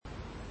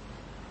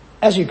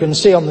As you can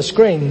see on the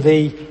screen,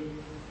 the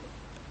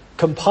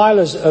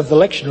compilers of the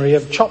lectionary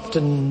have chopped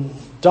and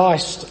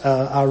diced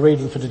our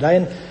reading for today.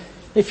 And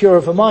if you're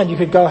of a mind, you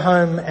could go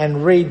home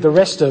and read the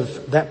rest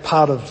of that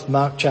part of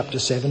Mark chapter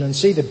 7 and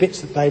see the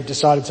bits that they've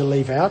decided to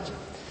leave out.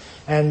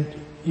 And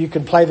you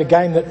can play the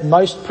game that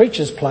most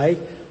preachers play.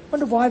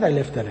 Wonder why they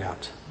left that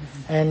out.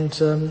 And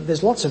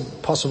there's lots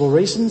of possible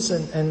reasons,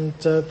 and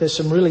there's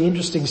some really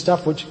interesting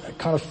stuff which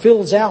kind of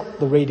fills out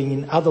the reading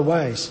in other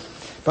ways.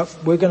 But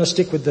we're going to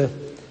stick with the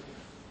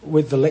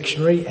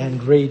lectionary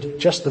and read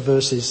just the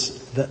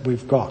verses that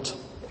we've got.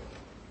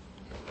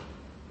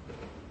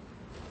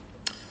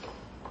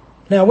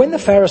 Now, when the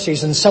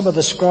Pharisees and some of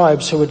the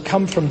scribes who had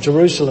come from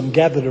Jerusalem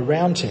gathered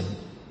around him,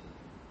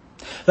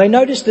 they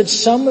noticed that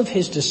some of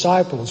his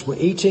disciples were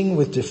eating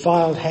with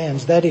defiled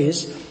hands, that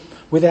is,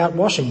 without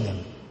washing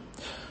them.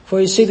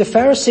 For you see, the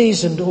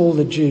Pharisees and all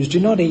the Jews do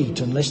not eat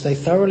unless they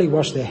thoroughly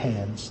wash their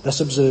hands, thus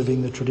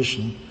observing the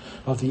tradition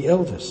of the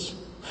elders.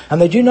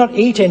 And they do not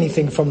eat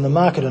anything from the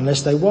market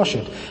unless they wash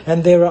it.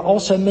 And there are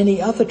also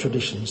many other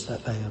traditions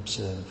that they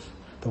observe.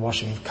 The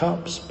washing of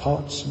cups,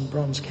 pots, and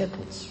bronze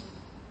kettles.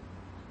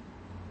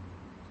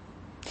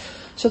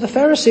 So the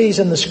Pharisees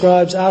and the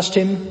scribes asked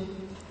him,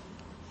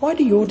 "Why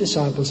do your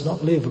disciples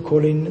not live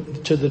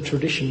according to the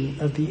tradition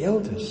of the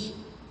elders,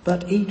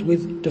 but eat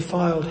with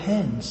defiled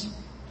hands?"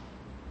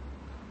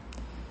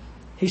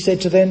 He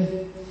said to them,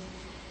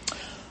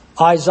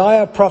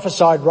 "Isaiah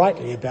prophesied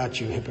rightly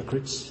about you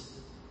hypocrites.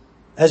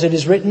 As it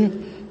is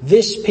written,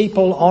 'This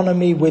people honour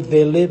me with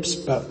their lips,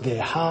 but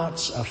their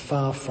hearts are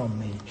far from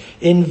me.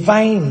 In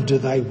vain do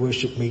they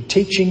worship me,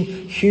 teaching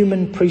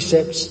human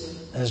precepts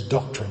as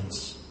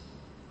doctrines.'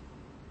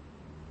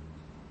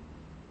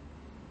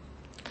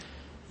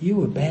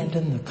 You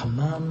abandon the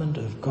commandment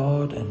of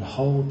God and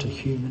hold to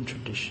human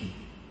tradition."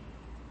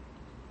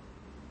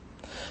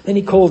 Then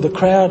he called the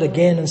crowd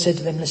again and said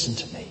to them, "Listen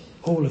to me,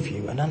 all of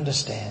you, and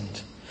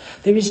understand.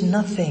 There is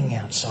nothing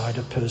outside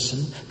a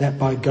person that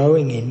by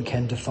going in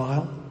can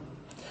defile,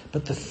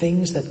 but the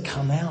things that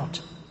come out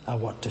are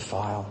what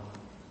defile.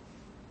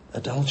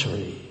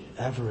 Adultery,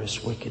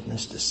 avarice,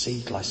 wickedness,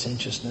 deceit,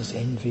 licentiousness,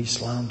 envy,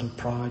 slander,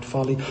 pride,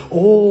 folly.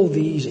 All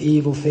these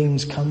evil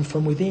things come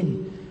from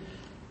within,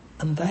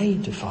 and they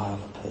defile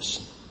a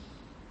person."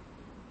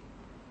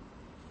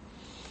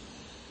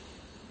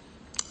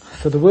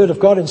 For the word of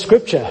God in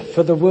Scripture,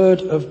 for the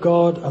word of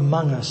God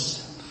among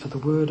us, for the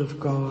word of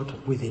God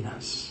within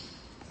us.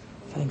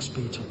 Thanks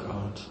be to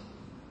God.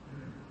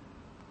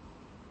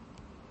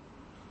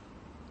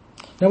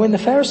 Now when the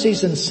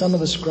Pharisees and some of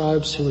the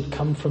scribes who had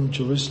come from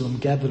Jerusalem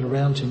gathered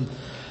around him,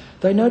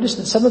 they noticed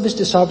that some of his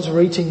disciples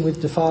were eating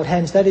with defiled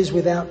hands, that is,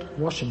 without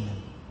washing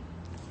them.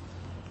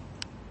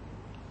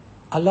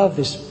 I love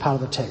this part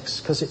of the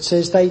text because it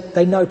says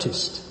they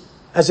noticed,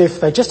 as if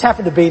they just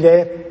happened to be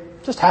there,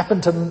 just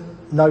happened to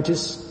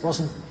notice,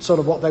 wasn't sort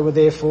of what they were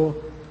there for.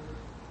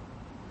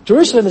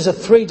 Jerusalem is a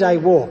 3-day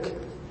walk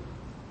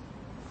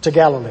to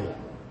Galilee.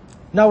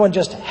 No one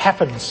just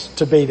happens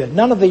to be there.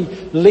 None of the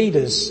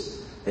leaders,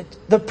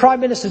 the Prime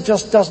Minister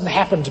just doesn't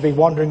happen to be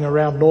wandering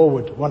around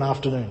Norwood one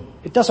afternoon.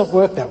 It doesn't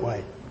work that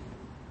way.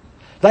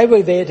 They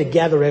were there to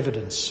gather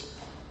evidence.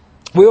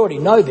 We already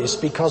know this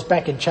because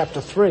back in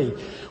chapter 3,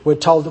 we're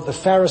told that the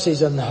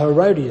Pharisees and the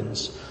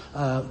Herodians,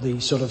 the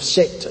sort of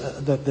sect,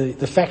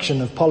 the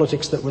faction of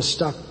politics that was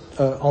stuck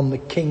on the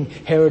King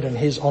Herod and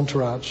his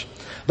entourage,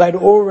 they'd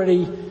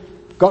already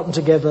gotten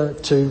together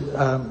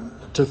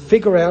to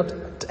figure out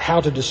how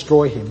to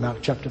destroy him, Mark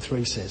chapter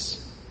 3 says.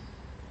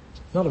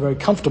 Not a very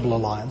comfortable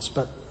alliance,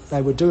 but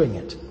they were doing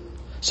it.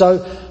 So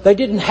they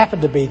didn't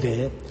happen to be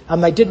there,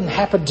 and they didn't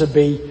happen to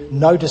be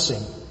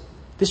noticing.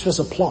 This was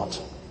a plot.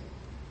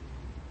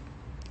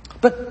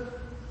 But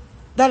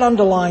that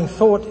underlying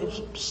thought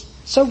is,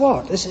 so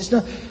what? This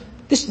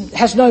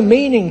has no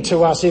meaning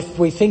to us if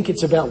we think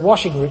it's about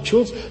washing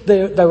rituals.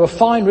 They were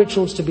fine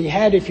rituals to be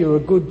had if you're a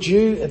good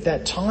Jew at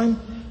that time.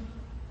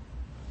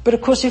 But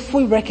of course, if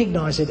we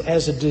recognise it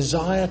as a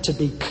desire to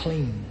be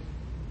clean,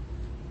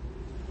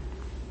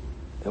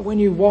 that when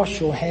you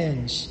wash your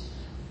hands,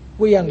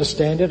 we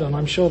understand it, and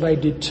I'm sure they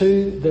did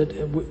too,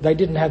 that they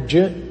didn't have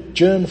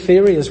germ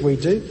theory as we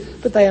do,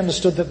 but they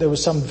understood that there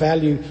was some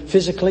value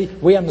physically.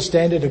 We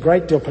understand it a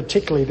great deal,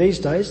 particularly these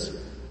days.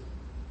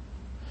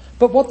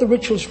 But what the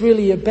ritual's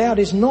really about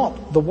is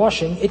not the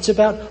washing, it's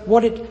about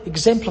what it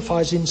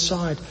exemplifies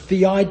inside.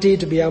 The idea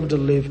to be able to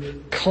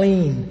live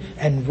clean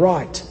and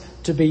right,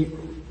 to be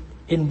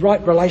in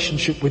right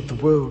relationship with the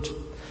world.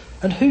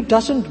 And who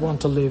doesn't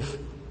want to live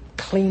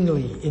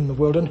cleanly in the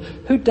world? And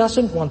who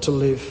doesn't want to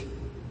live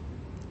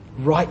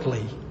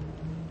rightly?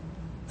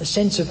 A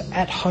sense of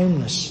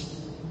at-homeness.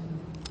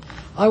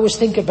 I always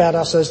think about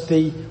us as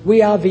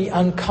we are the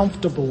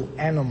uncomfortable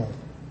animal.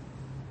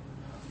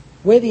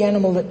 We're the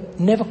animal that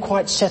never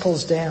quite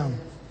settles down.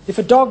 If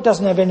a dog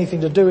doesn't have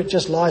anything to do, it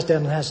just lies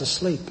down and has a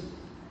sleep.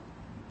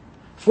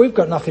 If we've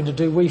got nothing to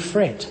do, we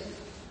fret.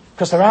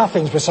 Because there are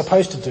things we're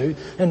supposed to do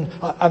and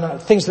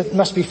things that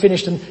must be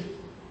finished, and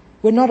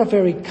we're not a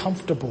very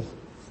comfortable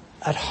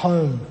at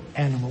home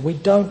animal. We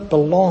don't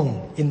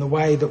belong in the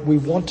way that we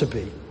want to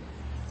be.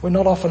 We're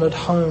not often at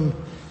home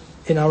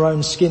in our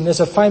own skin. There's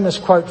a famous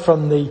quote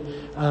from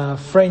the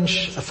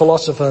French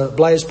philosopher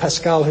Blaise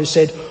Pascal who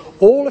said,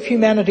 "All of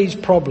humanity's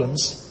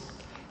problems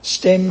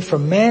stem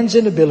from man's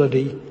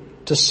inability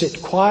to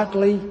sit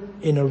quietly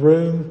in a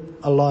room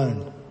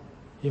alone."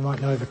 You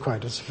might know the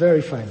quote. It's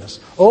very famous.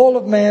 All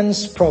of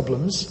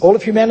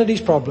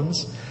humanity's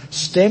problems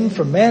stem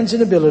from man's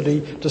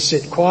inability to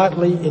sit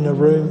quietly in a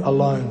room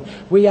alone.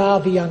 We are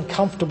the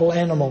uncomfortable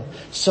animal.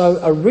 So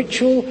a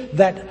ritual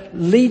that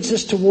leads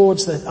us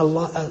towards a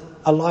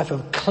life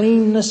of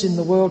cleanness in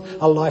the world,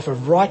 a life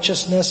of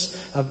righteousness,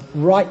 of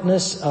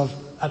rightness, of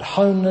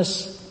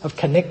at-homeness, of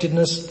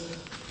connectedness.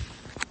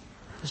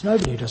 There's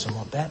nobody who doesn't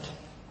want that.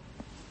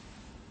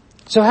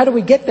 So how do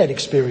we get that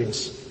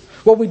experience?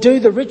 Well, we do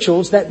the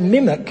rituals that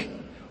mimic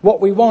what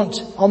we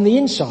want on the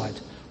inside.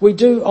 We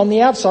do on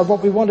the outside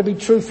what we want to be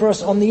true for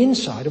us on the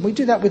inside. And we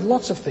do that with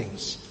lots of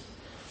things.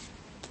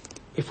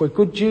 If we're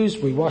good Jews,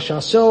 we wash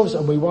ourselves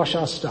and we wash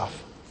our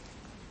stuff.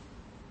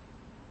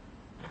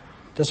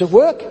 Does it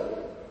work?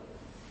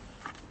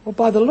 Well,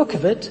 by the look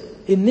of it,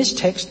 in this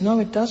text, no,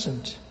 it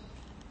doesn't.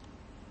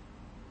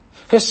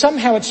 Because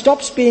somehow it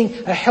stops being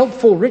a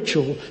helpful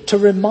ritual to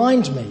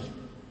remind me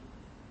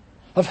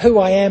of who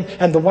I am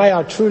and the way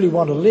I truly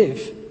want to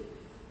live.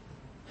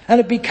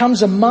 And it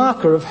becomes a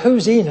marker of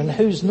who's in and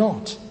who's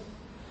not.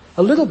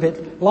 A little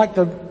bit like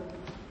the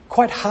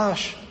quite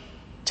harsh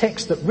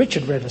text that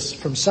Richard read us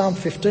from Psalm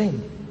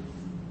 15.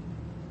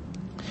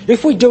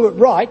 If we do it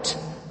right,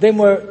 then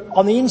we're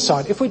on the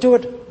inside. If we do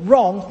it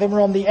wrong, then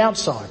we're on the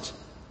outside.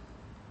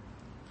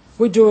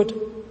 We do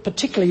it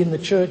particularly in the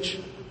church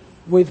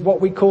with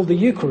what we call the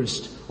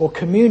Eucharist or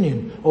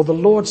communion or the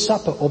Lord's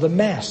Supper or the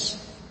Mass.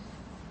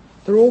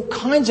 There are all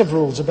kinds of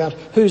rules about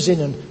who's in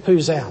and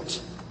who's out.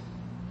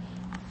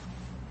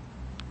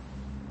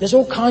 There's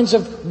all kinds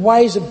of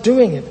ways of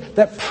doing it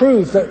that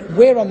prove that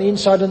we're on the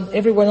inside and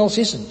everyone else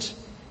isn't.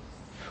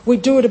 We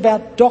do it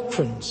about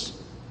doctrines,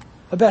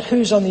 about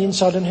who's on the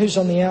inside and who's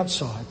on the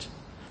outside.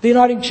 The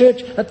Uniting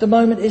Church at the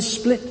moment is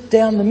split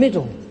down the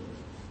middle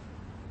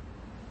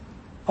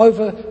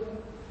over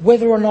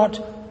whether or not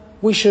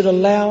we should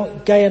allow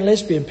gay and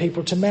lesbian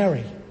people to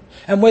marry,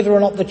 and whether or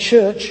not the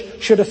church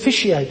should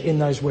officiate in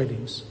those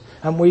weddings.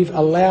 And we've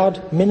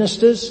allowed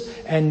ministers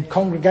and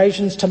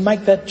congregations to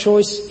make that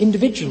choice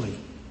individually.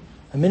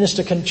 A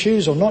minister can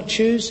choose or not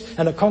choose,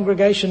 and a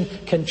congregation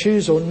can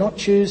choose or not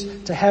choose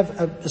to have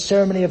a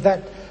ceremony of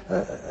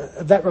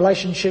that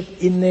relationship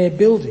in their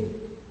building.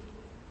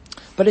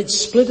 But it's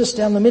split us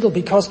down the middle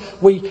because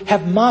we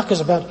have markers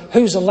about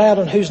who's allowed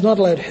and who's not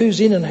allowed, who's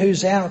in and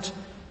who's out.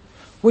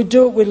 We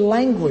do it with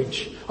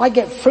language. I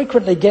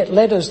frequently get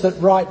letters that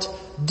write,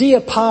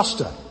 "Dear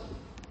Pastor,"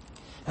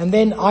 and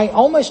then I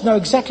almost know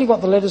exactly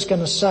what the letter's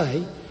going to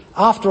say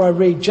after I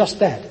read just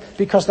that,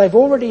 because they've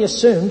already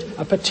assumed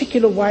a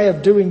particular way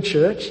of doing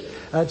church.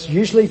 It's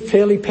usually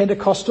fairly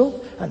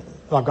Pentecostal, and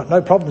I've got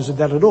no problems with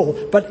that at all,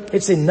 but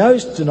it's in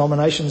those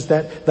denominations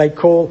that they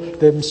call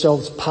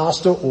themselves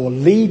pastor or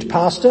lead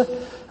pastor,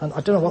 and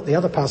I don't know what the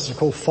other pastors are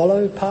called,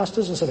 follow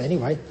pastors or something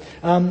anyway,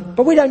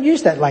 but we don't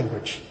use that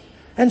language.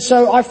 And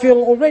so I feel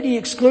already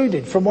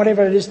excluded from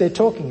whatever it is they're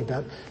talking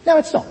about. Now,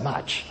 it's not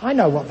much. I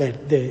know what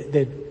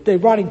they're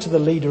writing to the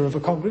leader of a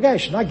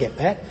congregation. I get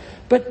that.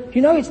 But,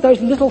 it's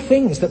those little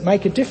things that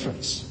make a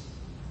difference.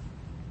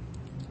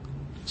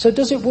 So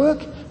does it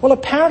work? Well,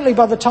 apparently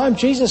by the time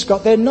Jesus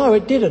got there, no,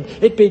 it didn't.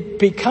 It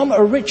become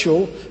a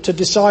ritual to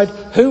decide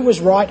who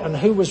was right and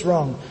who was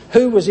wrong,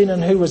 who was in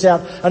and who was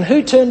out. And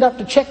who turned up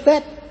to check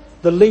that?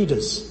 The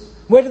leaders.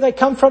 Where do they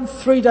come from?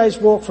 3 days'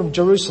 walk from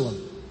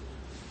Jerusalem.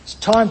 It's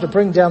time to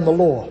bring down the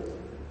law.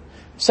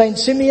 Saint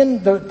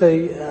Simeon,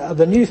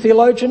 the new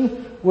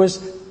theologian, was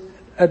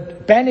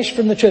banished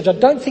from the church. I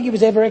don't think he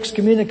was ever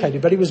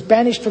excommunicated, but he was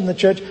banished from the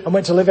church and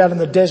went to live out in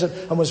the desert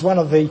and was one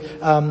of the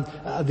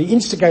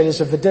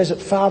instigators of the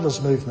Desert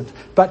Fathers movement.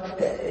 But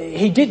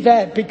he did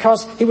that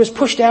because he was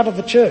pushed out of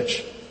the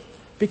church,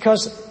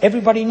 because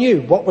everybody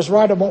knew what was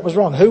right and what was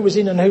wrong, who was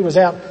in and who was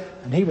out,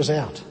 and he was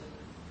out.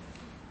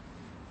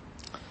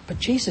 But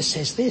Jesus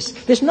says this: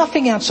 there's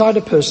nothing outside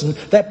a person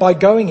that by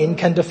going in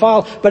can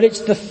defile, but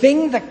it's the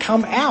thing that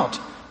come out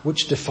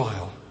which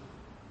defile.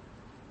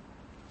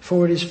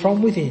 For it is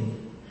from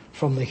within,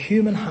 from the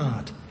human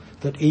heart,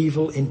 that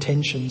evil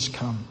intentions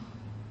come.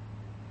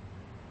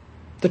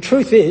 The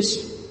truth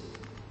is,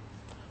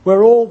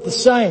 we're all the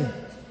same.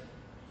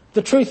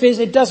 The truth is,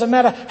 it doesn't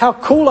matter how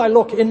cool I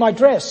look in my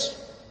dress.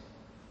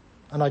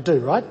 And I do,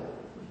 right?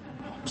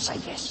 Say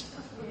yes.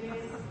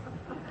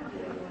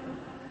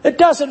 It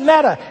doesn't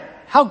matter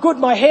how good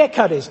my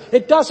haircut is.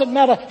 It doesn't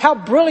matter how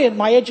brilliant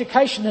my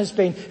education has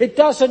been. It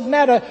doesn't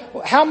matter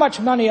how much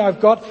money I've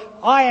got.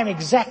 I am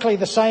exactly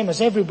the same as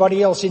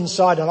everybody else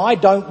inside, and I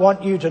don't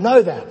want you to know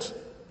that.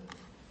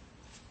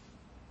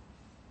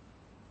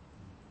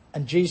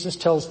 And Jesus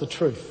tells the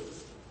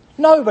truth.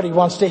 Nobody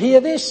wants to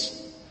hear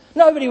this.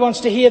 Nobody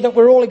wants to hear that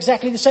we're all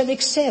exactly the same,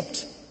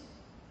 except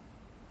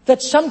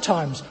That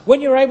sometimes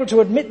when you're able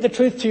to admit the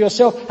truth to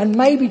yourself and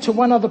maybe to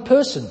one other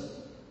person,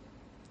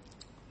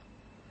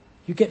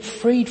 you get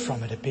freed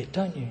from it a bit,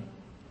 don't you?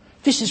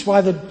 This is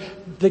why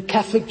the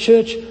Catholic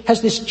Church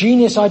has this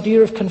genius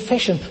idea of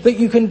confession, that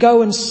you can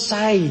go and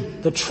say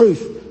the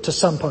truth to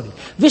somebody.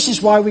 This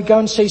is why we go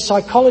and see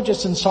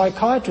psychologists and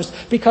psychiatrists,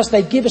 because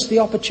they give us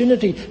the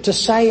opportunity to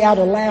say out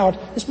aloud.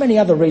 There's many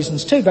other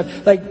reasons too,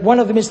 but one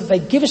of them is that they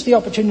give us the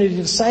opportunity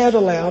to say out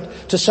aloud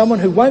to someone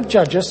who won't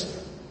judge us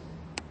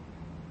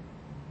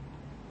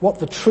what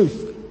the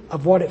truth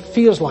of what it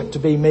feels like to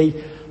be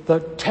me, the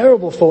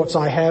terrible thoughts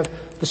I have,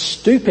 the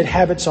stupid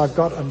habits I've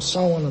got, and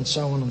so on and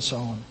so on and so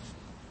on.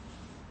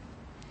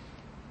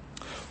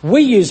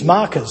 We use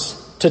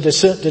markers to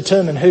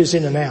determine who's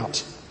in and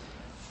out.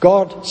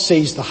 God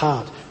sees the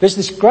heart. There's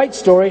this great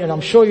story, and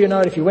I'm sure you know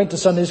it if you went to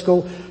Sunday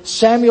school.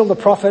 Samuel the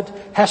prophet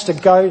has to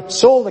go.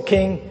 Saul the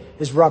king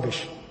is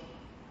rubbish.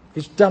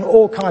 He's done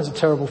all kinds of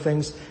terrible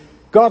things.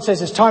 God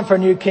says it's time for a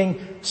new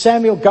king.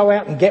 Samuel, go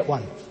out and get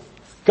one.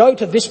 Go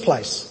to this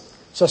place.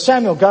 So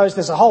Samuel goes.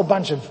 There's a whole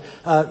bunch of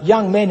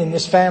young men in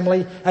this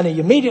family, and he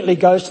immediately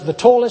goes to the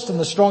tallest and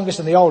the strongest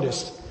and the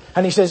oldest.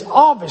 And he says,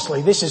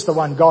 obviously this is the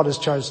one God has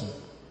chosen.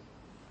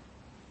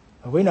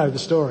 Well, we know the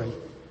story.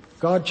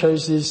 God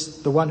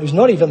chooses the one who's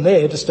not even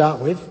there to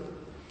start with,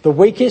 the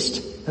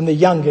weakest and the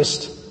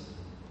youngest.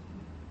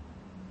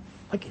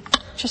 Like,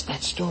 just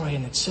that story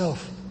in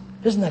itself.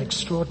 Isn't that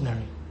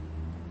extraordinary?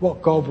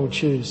 What God will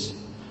choose.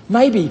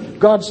 Maybe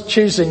God's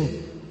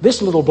choosing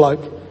this little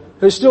bloke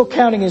who's still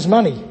counting his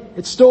money.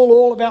 It's still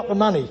all about the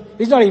money.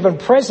 He's not even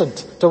present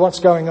to what's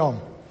going on.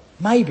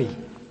 Maybe.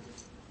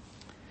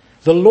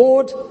 The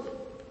Lord,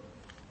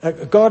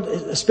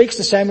 God speaks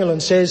to Samuel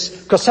and says,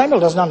 because Samuel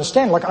doesn't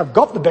understand, like, I've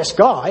got the best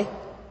guy.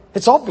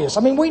 It's obvious.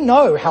 I mean, we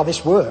know how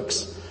this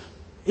works.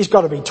 He's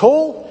got to be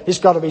tall, he's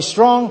got to be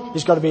strong,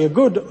 he's got to be a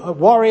good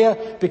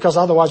warrior, because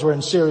otherwise we're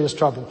in serious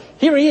trouble.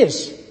 Here he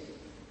is.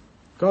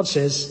 God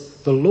says,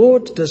 the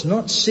Lord does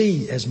not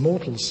see as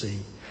mortals see.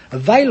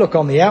 They look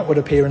on the outward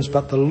appearance,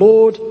 but the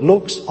Lord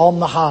looks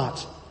on the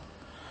heart.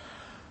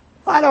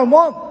 I don't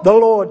want the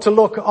Lord to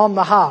look on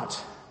the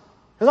heart,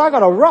 because I've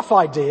got a rough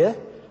idea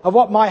of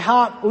what my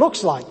heart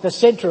looks like, the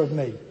centre of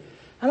me.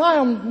 And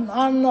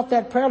I'm not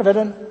that proud of it,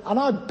 and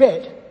I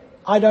bet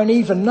I don't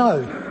even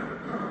know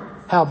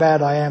how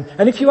bad I am.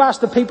 And if you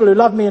ask the people who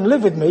love me and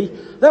live with me,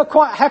 they'll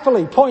quite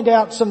happily point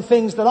out some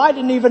things that I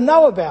didn't even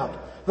know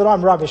about that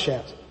I'm rubbish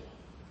at,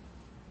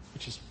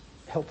 which is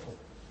helpful.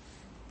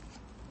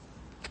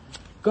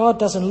 God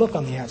doesn't look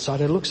on the outside,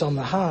 He looks on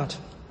the heart.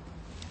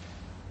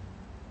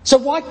 So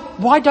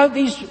why don't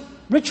these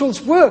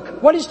rituals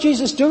work? What is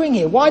Jesus doing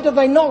here? Why do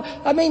they not?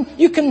 I mean,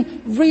 you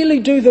can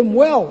really do them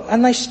well,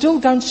 and they still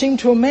don't seem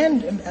to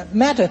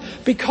matter,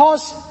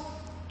 because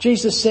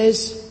Jesus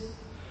says,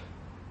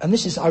 and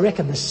this is, I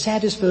reckon, the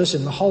saddest verse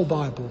in the whole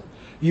Bible,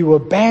 you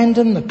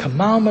abandon the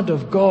commandment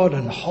of God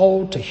and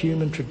hold to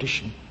human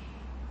tradition.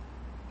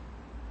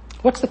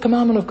 What's the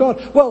commandment of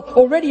God? Well,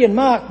 already in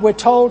Mark we're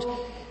told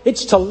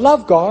it's to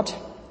love God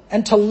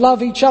and to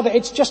love each other.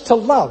 It's just to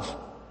love.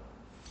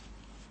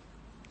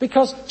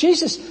 Because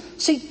Jesus,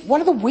 see,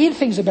 one of the weird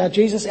things about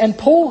Jesus, and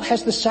Paul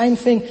has the same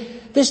thing,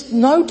 there's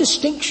no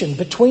distinction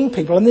between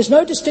people, and there's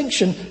no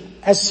distinction,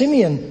 as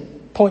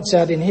Simeon points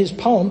out in his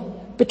poem,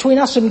 between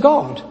us and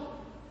God.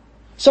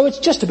 So it's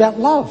just about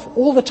love.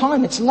 All the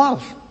time it's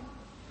love.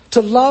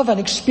 To love and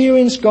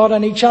experience God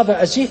and each other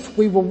as if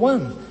we were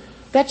one.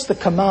 That's the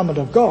commandment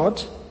of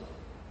God.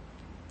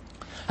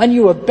 And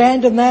you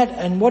abandon that,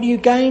 and what do you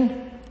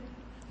gain?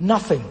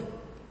 Nothing.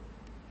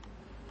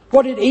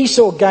 What did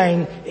Esau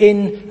gain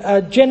in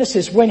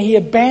Genesis when he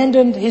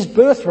abandoned his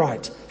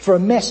birthright for a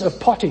mess of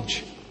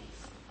pottage,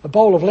 a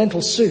bowl of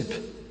lentil soup?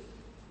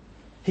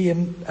 He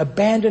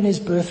abandoned his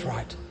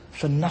birthright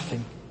for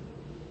nothing.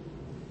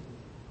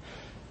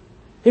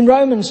 In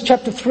Romans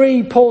chapter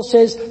 3, Paul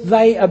says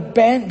they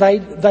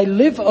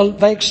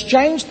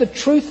exchange the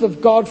truth of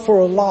God for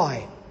a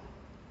lie.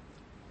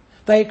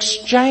 They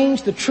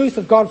exchange the truth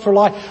of God for a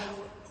lie.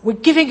 We're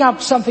giving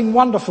up something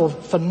wonderful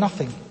for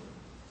nothing.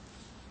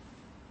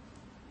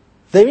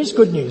 There is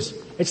good news.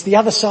 It's the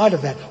other side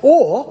of that.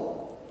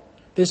 Or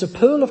there's a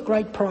pearl of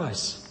great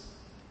price.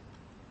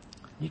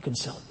 You can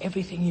sell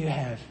everything you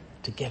have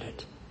to get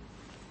it.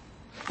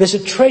 There's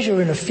a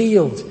treasure in a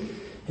field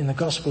in the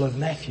Gospel of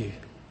Matthew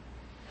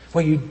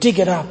where you dig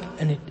it up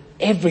and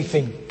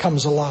everything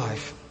comes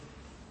alive.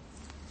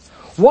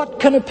 What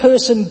can a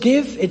person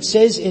give? It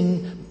says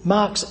in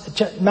Mark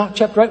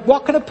chapter 8,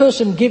 what can a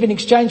person give in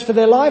exchange for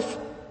their life?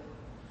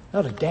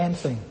 Not a damn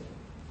thing.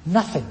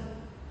 Nothing.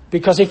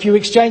 Because if you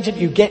exchange it,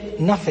 you get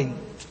nothing.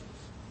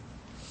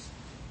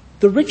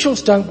 The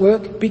rituals don't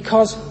work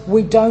because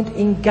we don't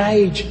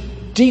engage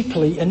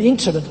deeply and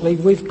intimately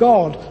with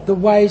God the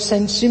way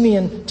St.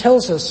 Simeon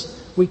tells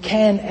us we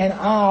can and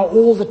are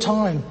all the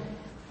time.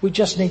 We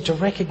just need to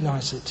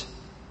recognize it.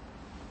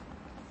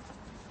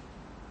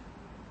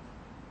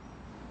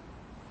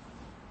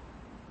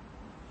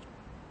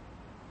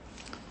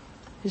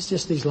 It's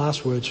just these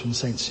last words from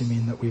St.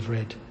 Simeon that we've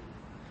read.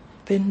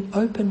 then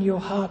open your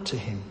heart to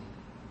him.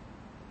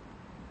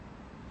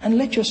 And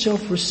let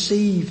yourself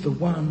receive the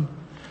one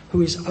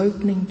who is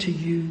opening to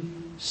you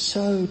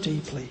so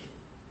deeply.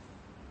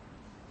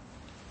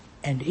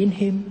 And in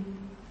him,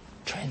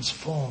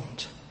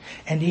 transformed.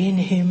 And in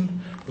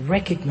him,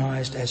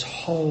 recognized as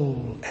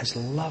whole, as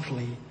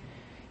lovely,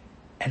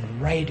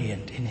 and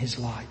radiant in his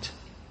light.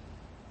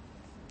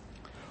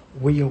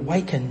 We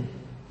awaken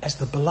as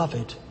the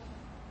beloved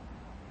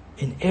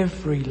in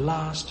every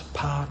last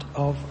part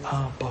of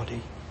our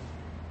body.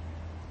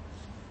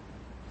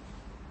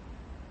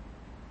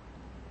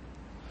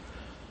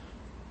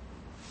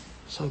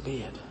 So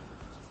be it.